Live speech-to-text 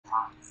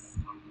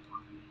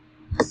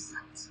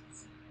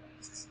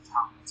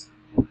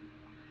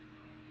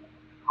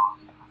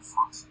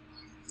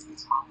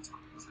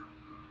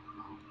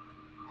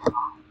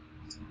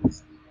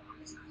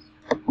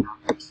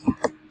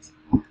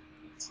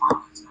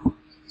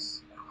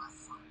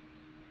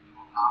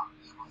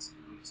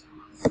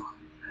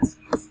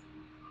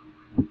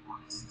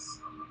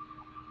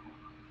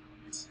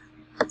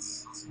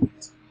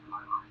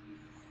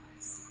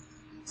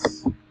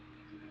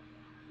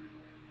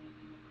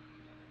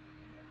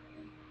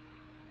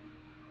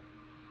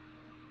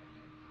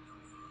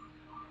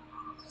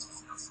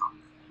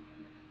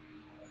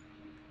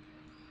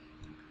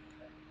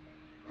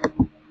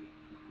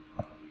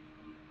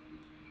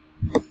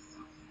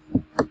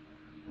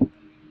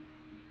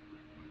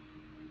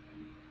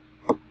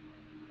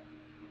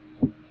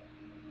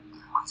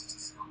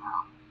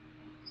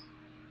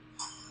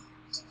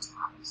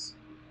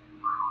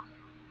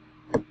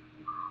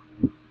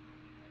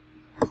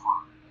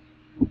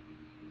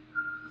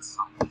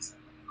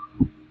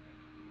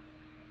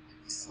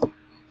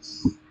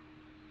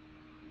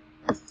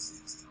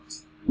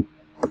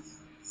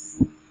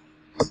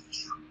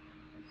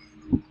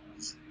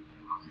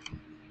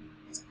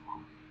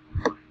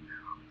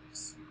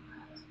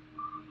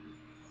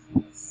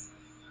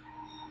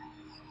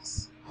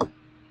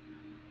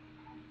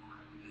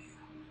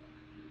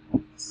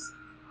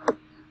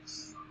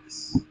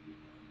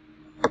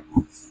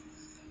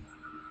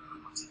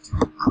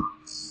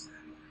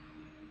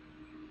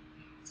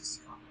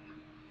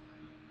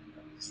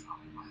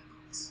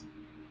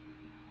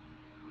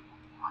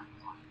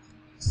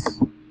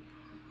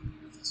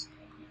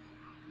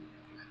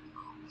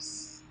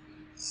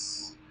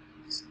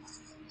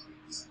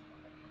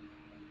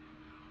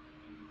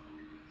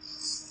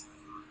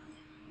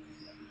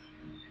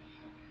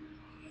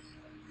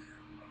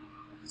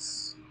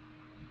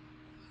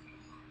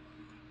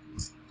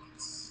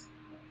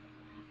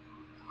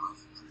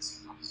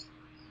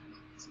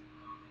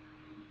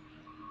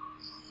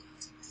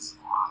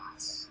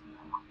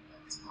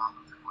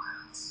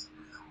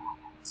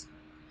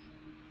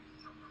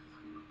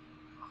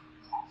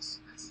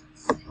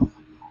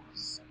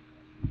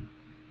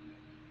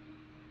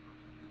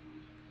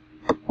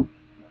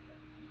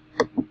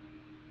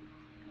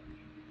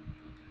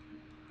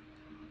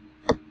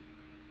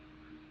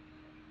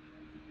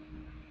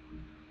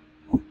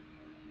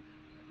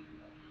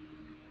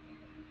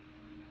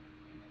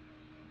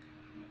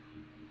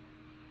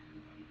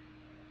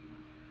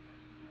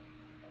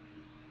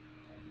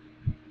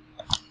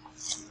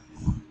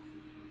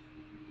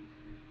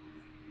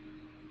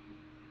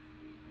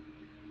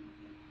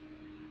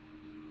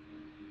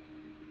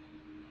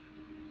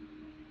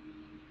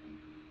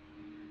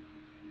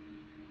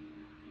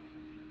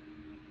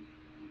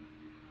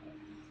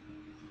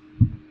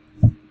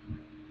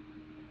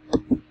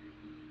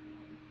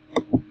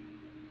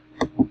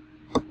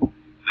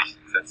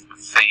That's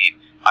insane.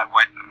 I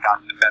went and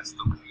got the best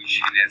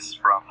illusionist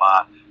from,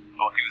 well,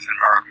 he was in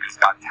America's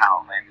Got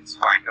Talent, and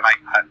so I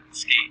got an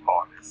escape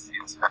artist,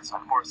 Spencer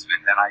Horseman,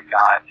 then I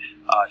got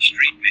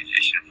street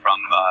magician from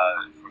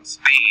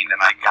Spain, and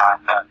I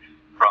got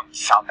from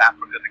South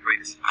Africa, the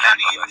greatest. How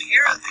do you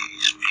hear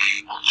these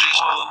people just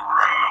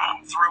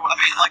roam through? I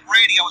mean, like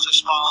radio is a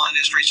small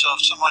industry, so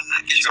if someone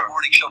gets a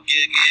morning show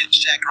gig in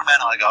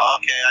Sacramento, I go,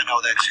 okay, I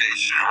know that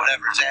station or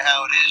whatever. Is that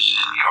how it is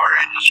in your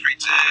industry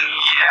too?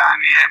 Yeah, I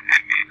mean,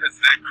 because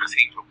the Criss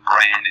Angel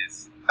brand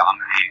is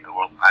dominating the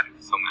world magic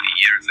for so many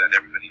years that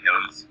everybody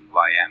knows who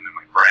I am and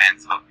my brand,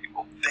 so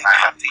people they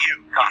come to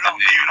you.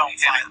 You don't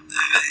find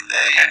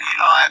they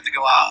have to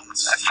go out.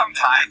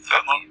 Sometimes,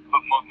 but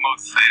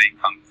mostly they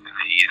come to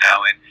me,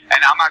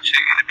 and I'm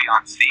actually going to be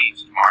on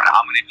stage tomorrow night.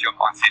 I'm going to jump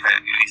on stage. I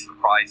do these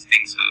surprise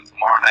things, so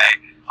tomorrow night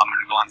I'm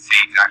going to go on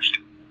stage and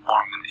actually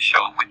perform in the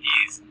show with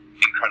these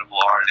incredible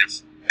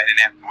artists, and then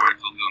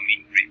afterwards we'll do a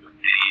meet and greet with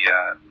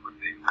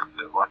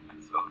the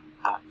audience. So,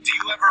 do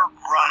you ever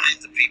run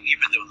into people?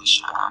 You've been doing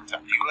this a long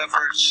time. Do you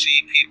ever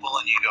see people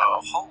and you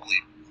go,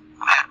 holy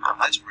man,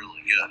 that's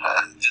really good?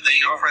 Do they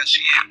impress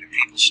you? Do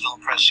people still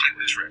impress you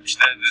with tricks?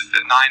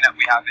 The 9 that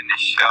we have in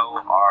this show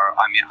are,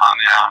 I mean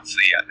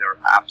honestly, they're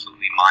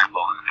absolutely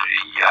mind-blowing.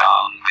 They're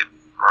young, they're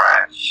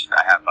fresh.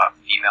 I have a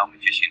female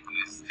magician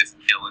who's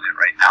just killing it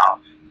right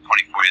now.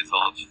 24 years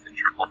old, she's a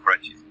triple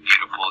threat. She's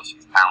beautiful,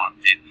 she's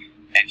talented,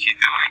 and she's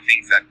doing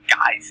things that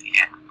guys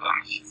can't do. I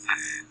mean, she's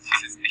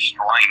just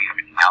destroying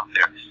everything out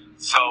there.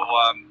 So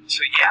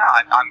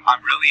yeah,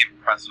 I'm really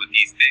impressed with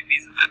these.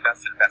 These are the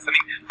best of the best. I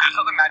mean, there's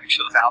other magic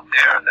shows out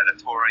there that are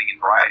touring and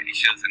variety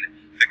shows, and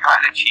they're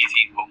kind of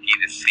cheesy and hokey.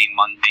 The same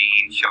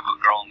mundane show a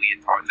girl in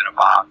leotards in a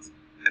box.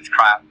 It's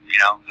crap,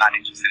 not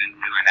interested in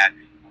doing that.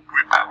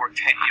 I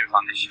worked 10 years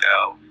on the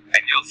show,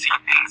 and you'll see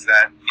things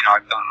that,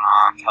 I've done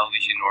on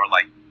television, or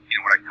like,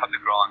 when I cut the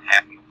girl in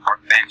half on the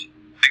park bench.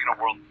 They're going to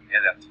world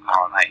premiere that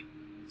tomorrow night.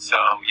 So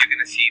you're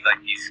going to see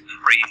like these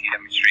crazy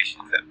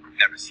demonstrations that we've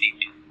never seen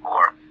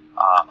before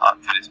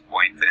up to this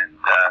point, and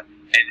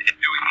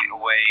doing it in a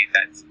way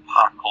that's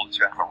pop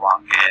culture at a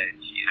rock edge.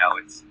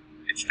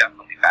 It's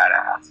definitely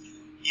badass.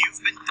 You've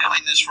been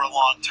doing this for a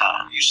long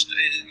time.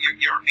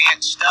 Your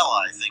Aunt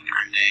Stella, I think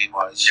her name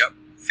was. Yep,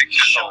 6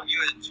 years old. You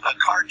a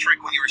card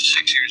trick when you were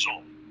 6 years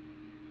old.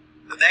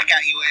 That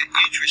got you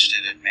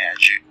interested in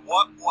magic.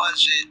 What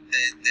was it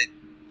that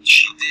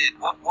she did?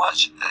 What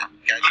was it that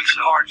got you? It was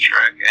a card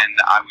trick, and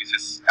I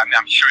was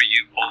I'm sure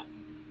you both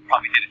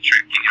probably did a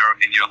trick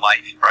in your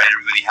life, right?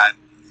 Everybody had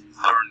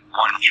learned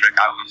one trick.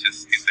 I was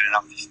just stupid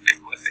enough to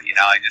stick with it.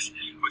 I just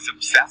was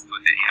obsessed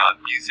with it.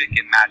 Music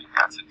and magic.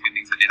 That's the two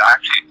things I did. I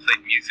actually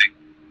played music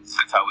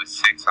since I was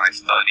 6, and I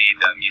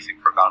studied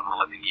music for about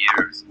 11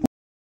 years.